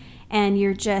funk, and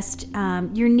you're just,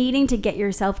 you're needing to get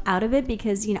yourself out of it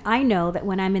because, I know that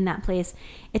when I'm in that place,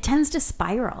 it tends to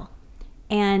spiral.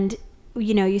 And,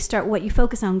 you start, what you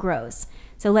focus on grows.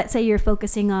 So let's say you're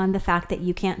focusing on the fact that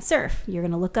you can't surf. You're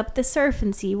going to look up the surf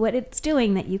and see what it's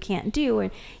doing that you can't do.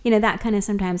 And, that kind of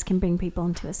sometimes can bring people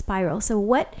into a spiral. So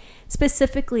what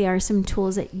specifically are some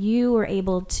tools that you were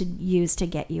able to use to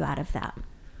get you out of that?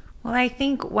 Well, I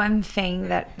think one thing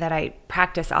that I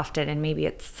practice often, and maybe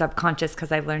it's subconscious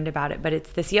because I've learned about it, but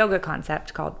it's this yoga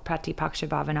concept called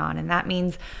Pratipakshabhavanan, and that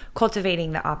means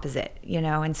cultivating the opposite,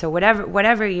 And so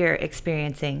whatever you're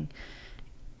experiencing,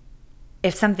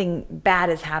 if something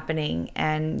bad is happening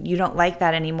and you don't like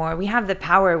that anymore, we have the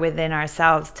power within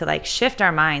ourselves to like shift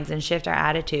our minds and shift our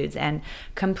attitudes and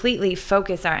completely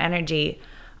focus our energy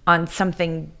on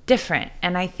something different.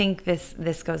 And I think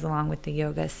this goes along with the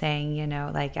yoga saying,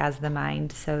 like as the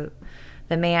mind. So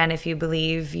the man, if you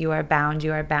believe you are bound,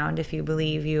 you are bound. If you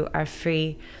believe you are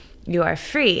free, you are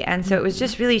free. And so it was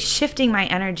just really shifting my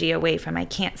energy away from I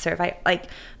can't surf. I like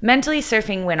mentally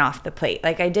surfing went off the plate.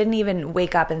 Like I didn't even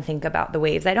wake up and think about the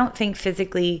waves. I don't think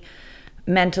physically,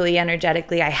 mentally,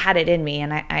 energetically, I had it in me.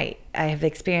 And I have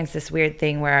experienced this weird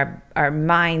thing where our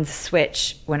minds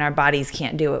switch when our bodies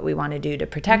can't do what we want to do to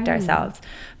protect ourselves.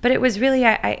 But it was really,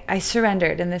 I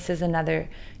surrendered. And this is another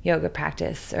yoga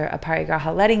practice or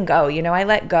aparigraha, letting go. I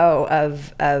let go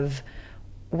of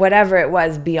whatever it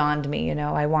was beyond me.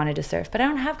 I wanted to surf, but I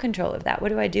don't have control of that. What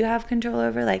do I do have control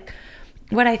over? Like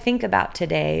what I think about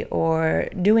today, or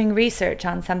doing research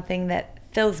on something that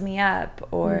fills me up,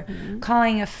 or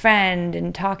calling a friend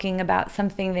and talking about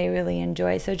something they really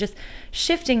enjoy. So just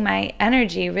shifting my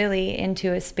energy really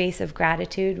into a space of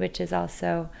gratitude, which is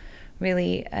also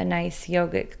really a nice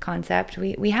yogic concept.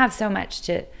 We have so much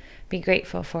to be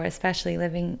grateful for, especially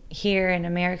living here in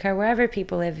America, wherever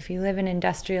people live. If you live in an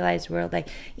industrialized world, like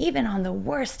even on the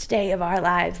worst day of our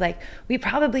lives, like we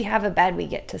probably have a bed we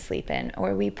get to sleep in,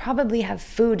 or we probably have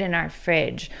food in our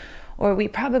fridge, or we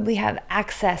probably have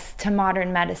access to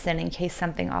modern medicine in case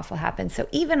something awful happens. So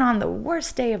even on the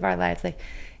worst day of our lives, like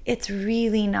it's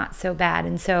really not so bad.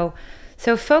 And so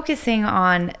focusing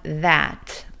on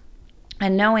that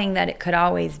and knowing that it could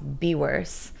always be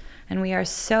worse, and we are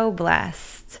so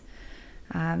blessed,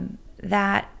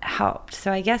 that helped.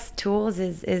 So I guess tools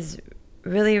is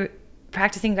really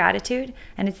practicing gratitude,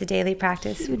 and it's a daily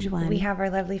practice. Huge one. We have our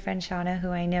lovely friend Shauna, who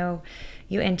I know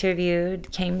you interviewed,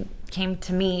 came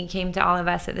to all of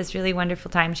us at this really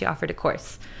wonderful time. She offered a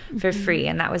course for free,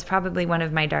 and that was probably one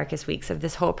of my darkest weeks of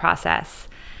this whole process.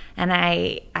 And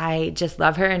I just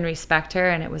love her and respect her,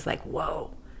 and it was like,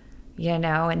 whoa,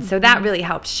 and so that really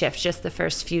helped shift just the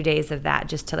first few days of that,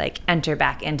 just to like enter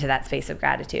back into that space of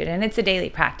gratitude. And it's a daily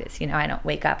practice. I don't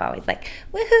wake up always like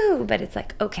woohoo, but it's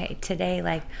like, okay, today,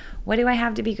 like, what do I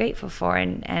have to be grateful for?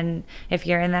 And if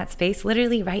you're in that space,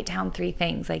 literally write down 3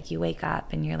 things. Like you wake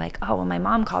up and you're like, oh, well, my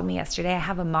mom called me yesterday. I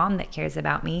have a mom that cares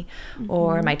about me.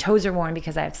 Or my toes are worn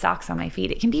because I have socks on my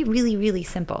feet. It can be really, really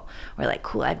simple. Or like,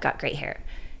 cool, I've got great hair.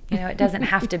 It doesn't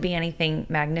have to be anything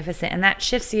magnificent. And that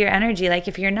shifts your energy. Like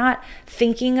if you're not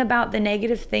thinking about the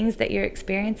negative things that you're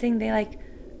experiencing, they like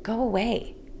go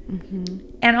away.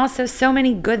 And also so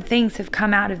many good things have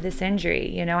come out of this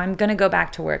injury. I'm going to go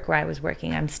back to work where I was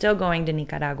working. I'm still going to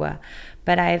Nicaragua,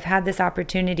 but I've had this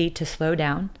opportunity to slow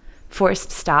down,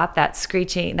 forced stop, that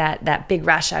screeching, that big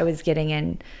rush I was getting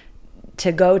in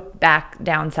to go back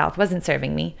down south wasn't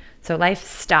serving me. So life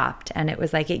stopped, and it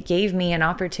was like it gave me an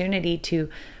opportunity to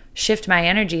shift my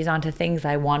energies onto things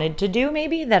I wanted to do,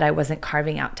 maybe that I wasn't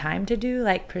carving out time to do,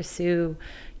 like pursue,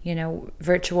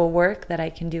 virtual work that I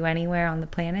can do anywhere on the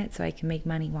planet so I can make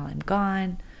money while I'm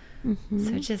gone.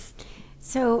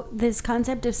 So this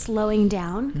concept of slowing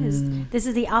down, because this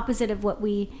is the opposite of what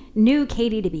we knew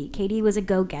Katie to be. Katie was a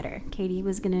go-getter. Katie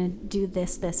was going to do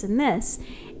this, this, and this.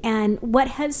 And what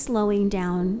has slowing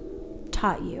down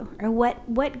taught you, or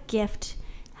what gift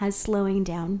has slowing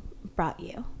down brought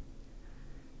you?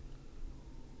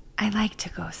 I like to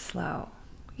go slow.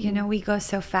 You know, we go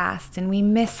so fast and we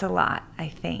miss a lot, I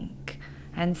think.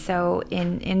 And so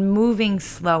in moving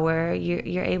slower,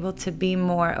 you're able to be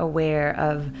more aware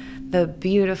of the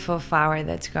beautiful flower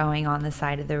that's growing on the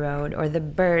side of the road, or the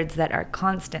birds that are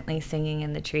constantly singing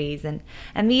in the trees. And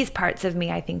these parts of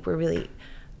me, I think, were really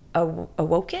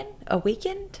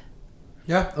awakened.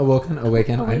 Yeah, awaken.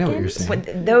 I know what you're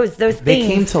saying. Those things. They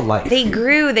came to life. They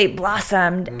grew, they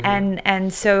blossomed.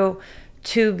 And so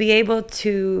to be able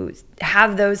to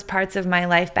have those parts of my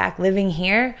life back living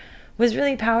here was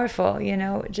really powerful, you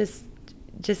know, just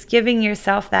giving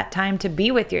yourself that time to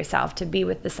be with yourself, to be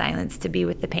with the silence, to be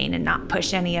with the pain, and not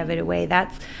push any of it away.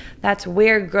 That's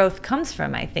where growth comes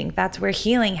from, I think. That's where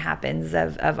healing happens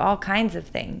of all kinds of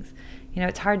things. You know,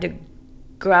 it's hard to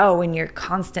grow when you're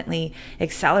constantly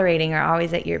accelerating or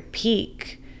always at your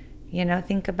peak. You know,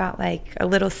 think about like a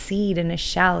little seed in a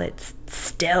shell. It's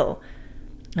still,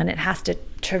 and it has to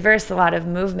traverse a lot of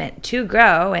movement to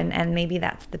grow, and maybe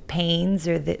that's the pains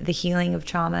or the healing of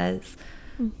traumas.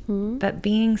 Mm-hmm. But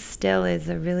being still is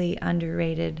a really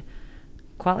underrated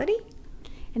quality.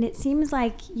 And it seems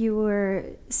like you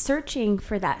were searching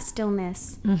for that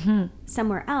stillness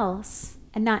somewhere else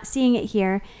and not seeing it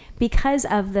here because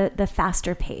of the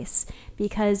faster pace,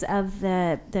 because of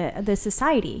the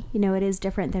society. You know, it is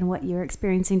different than what you're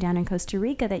experiencing down in Costa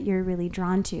Rica that you're really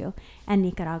drawn to, and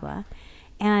Nicaragua.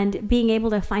 And being able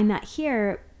to find that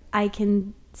here, I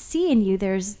can see in you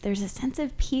there's a sense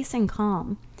of peace and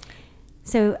calm.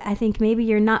 So I think maybe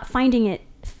you're not finding it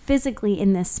physically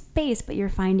in this space, but you're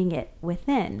finding it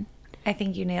within. I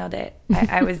think you nailed it.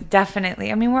 I was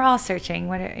definitely, I mean, we're all searching.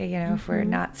 If we're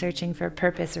not searching for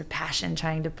purpose or passion,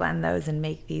 trying to blend those and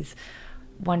make these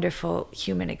wonderful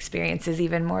human experiences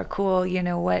even more cool, you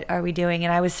know, what are we doing?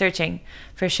 And I was searching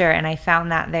for sure. And I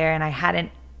found that there, and I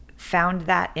hadn't found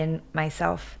that in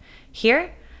myself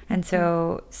here. And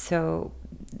so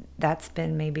that's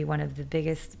been maybe one of the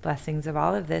biggest blessings of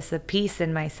all of this, a peace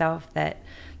in myself that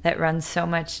runs so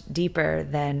much deeper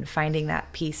than finding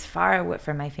that peace far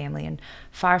from my family and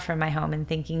far from my home, and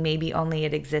thinking maybe only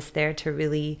it exists there, to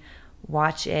really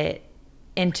watch it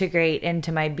integrate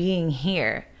into my being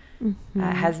here.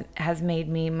 Has made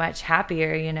me much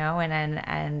happier, you know,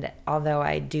 and although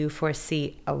I do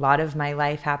foresee a lot of my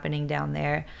life happening down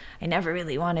there, I never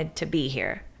really wanted to be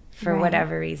here for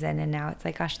whatever reason. And now it's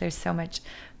like, gosh, there's so much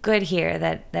good here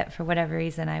that for whatever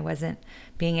reason I wasn't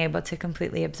being able to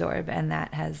completely absorb, and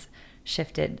that has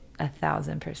shifted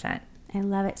 1,000%. I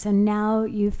love it. So now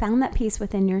you found that peace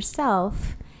within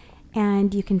yourself,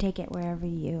 and you can take it wherever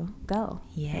you go.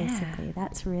 Yeah. Basically,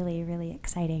 that's really, really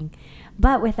exciting.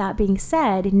 But with that being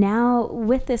said, now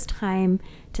with this time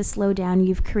to slow down,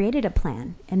 you've created a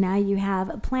plan, and now you have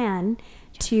a plan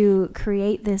to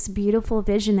create this beautiful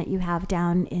vision that you have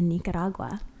down in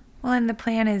Nicaragua. Well, and the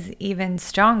plan is even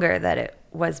stronger than it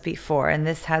was before. And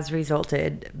this has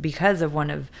resulted because of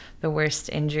one of the worst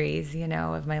injuries, you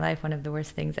know, of my life, one of the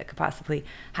worst things that could possibly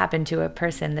happen to a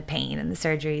person, the pain and the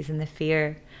surgeries and the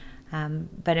fear.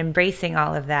 But embracing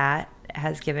all of that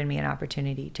has given me an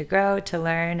opportunity to grow, to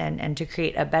learn, and to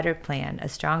create a better plan, a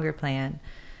stronger plan,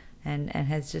 and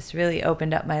has just really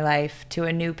opened up my life to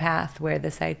a new path where the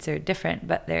sights are different,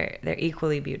 but they're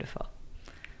equally beautiful.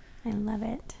 I love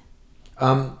it.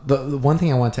 The one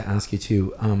thing I want to ask you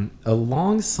too,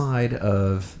 alongside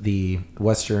of the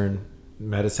Western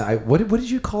medicine, what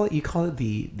did you call it? You call it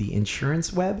the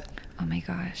insurance web? Oh my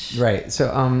gosh. Right.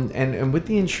 So, and with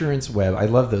the insurance web, I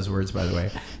love those words, by the way.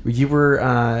 You were,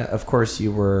 of course,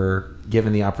 you were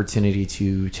given the opportunity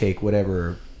to take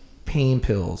whatever pain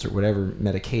pills or whatever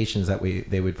medications that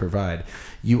they would provide.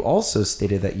 You also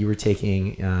stated that you were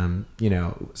taking,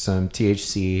 some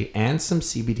THC and some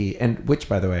CBD, and which,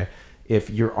 by the way, if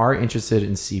you are interested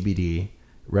in CBD,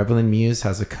 Rebel and Muse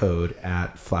has a code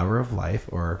at Flower of Life,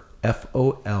 or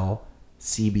FOLCBD.com.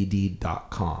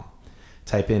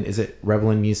 Type in, is it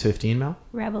Rebel and Muse 15, Mel?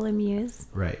 Rebel and Muse.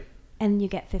 Right. And you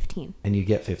get 15. And you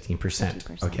get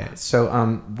 15%. Okay. So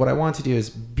what I want to do is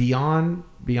beyond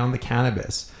the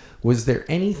cannabis, was there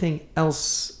anything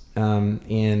else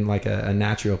in like a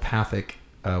naturopathic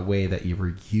way that you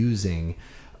were using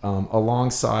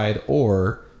alongside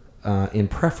or in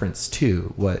preference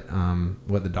to what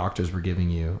the doctors were giving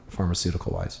you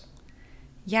pharmaceutical wise?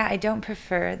 Yeah, I don't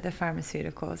prefer the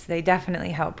pharmaceuticals. They definitely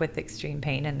help with extreme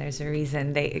pain, and there's a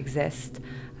reason they exist.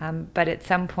 But at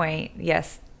some point,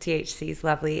 yes, THC is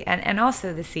lovely, and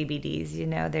also the CBDs. You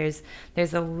know,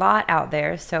 there's a lot out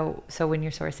there. So when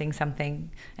you're sourcing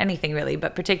something, anything really,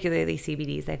 but particularly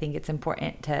CBDs, I think it's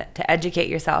important to educate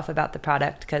yourself about the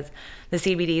product, because the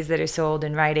CBDs that are sold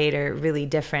in Rite Aid are really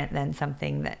different than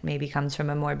something that maybe comes from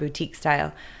a more boutique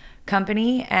style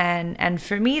company. And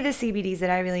for me, the CBDs that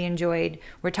I really enjoyed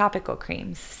were topical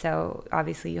creams. So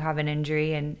obviously you have an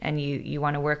injury and you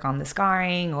want to work on the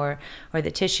scarring or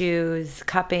the tissues,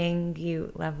 cupping.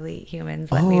 You lovely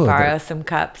humans, let me borrow some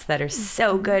cups that are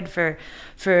so good for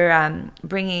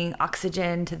bringing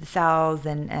oxygen to the cells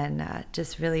and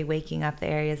just really waking up the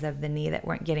areas of the knee that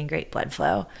weren't getting great blood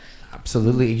flow.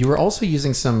 Absolutely. You were also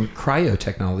using some cryo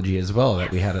technology as well that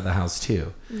we had at the house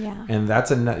too. Yeah. And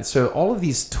that's so all of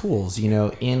these tools, you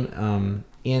know, in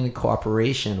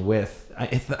cooperation with,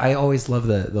 I always love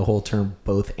the whole term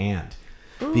both and.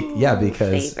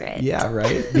 Because favorite. Yeah,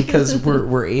 right. Because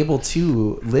we're able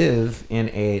to live in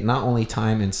a not only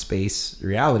time and space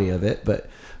reality of it, but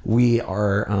we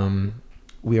are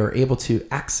able to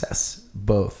access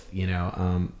both, you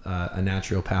know, a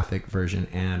naturopathic version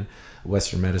and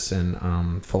Western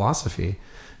medicine philosophy.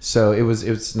 So it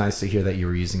was nice to hear that you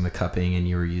were using the cupping and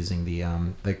you were using the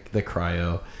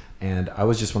cryo. And I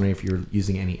was just wondering if you were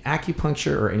using any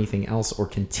acupuncture or anything else, or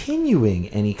continuing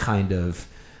any kind of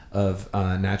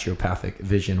naturopathic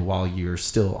vision while you're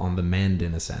still on the mend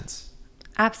in a sense.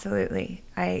 Absolutely.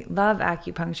 I love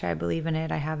acupuncture. I believe in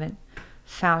it. I haven't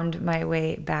found my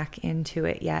way back into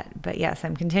it yet, but yes,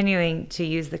 I'm continuing to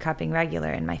use the cupping regular,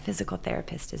 and my physical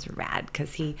therapist is rad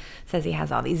because he says he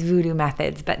has all these voodoo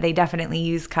methods, but they definitely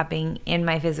use cupping in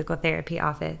my physical therapy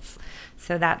office,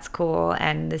 so that's cool.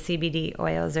 And the CBD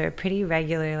oils are pretty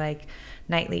regular, like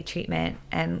nightly treatment,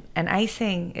 and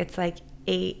icing, it's like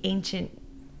ancient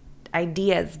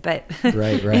ideas, but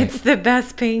right. It's the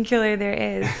best painkiller there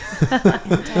is.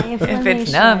 If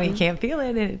it's numb, you can't feel it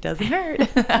and it doesn't hurt.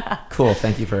 Cool.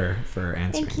 Thank you for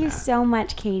answering. Thank you so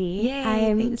much, Katie. Yay, I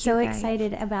am so you guys.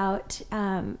 excited about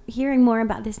hearing more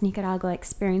about this Nicaragua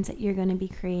experience that you're going to be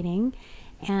creating,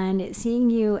 and seeing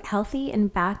you healthy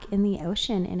and back in the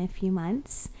ocean in a few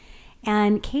months.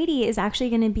 And Katie is actually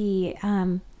going to be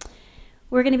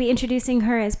we're going to be introducing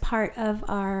her as part of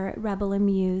our Rebel and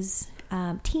Muse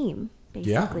team,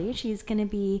 basically. Yeah. She's going to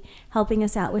be helping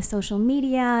us out with social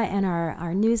media and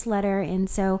our newsletter, and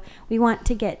so we want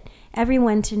to get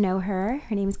everyone to know her.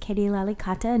 Her name is Katie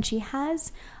Lalicata, and she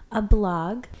has a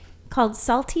blog called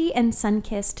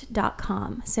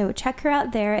saltyandsunkissed.com. So check her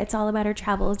out there. It's all about her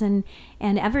travels and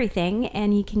everything,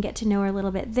 and you can get to know her a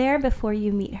little bit there before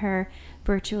you meet her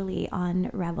virtually on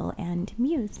Rebel and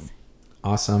Muse.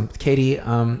 Awesome. Katie,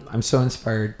 I'm so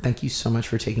inspired. Thank you so much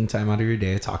for taking time out of your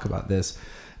day to talk about this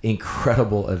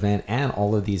incredible event and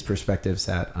all of these perspectives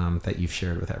that you've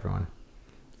shared with everyone.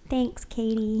 Thanks,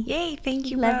 Katie. Yay, thank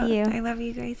you. Love you. I love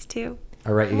you guys too.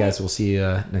 All right, you guys, we'll see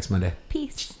you next Monday.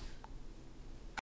 Peace.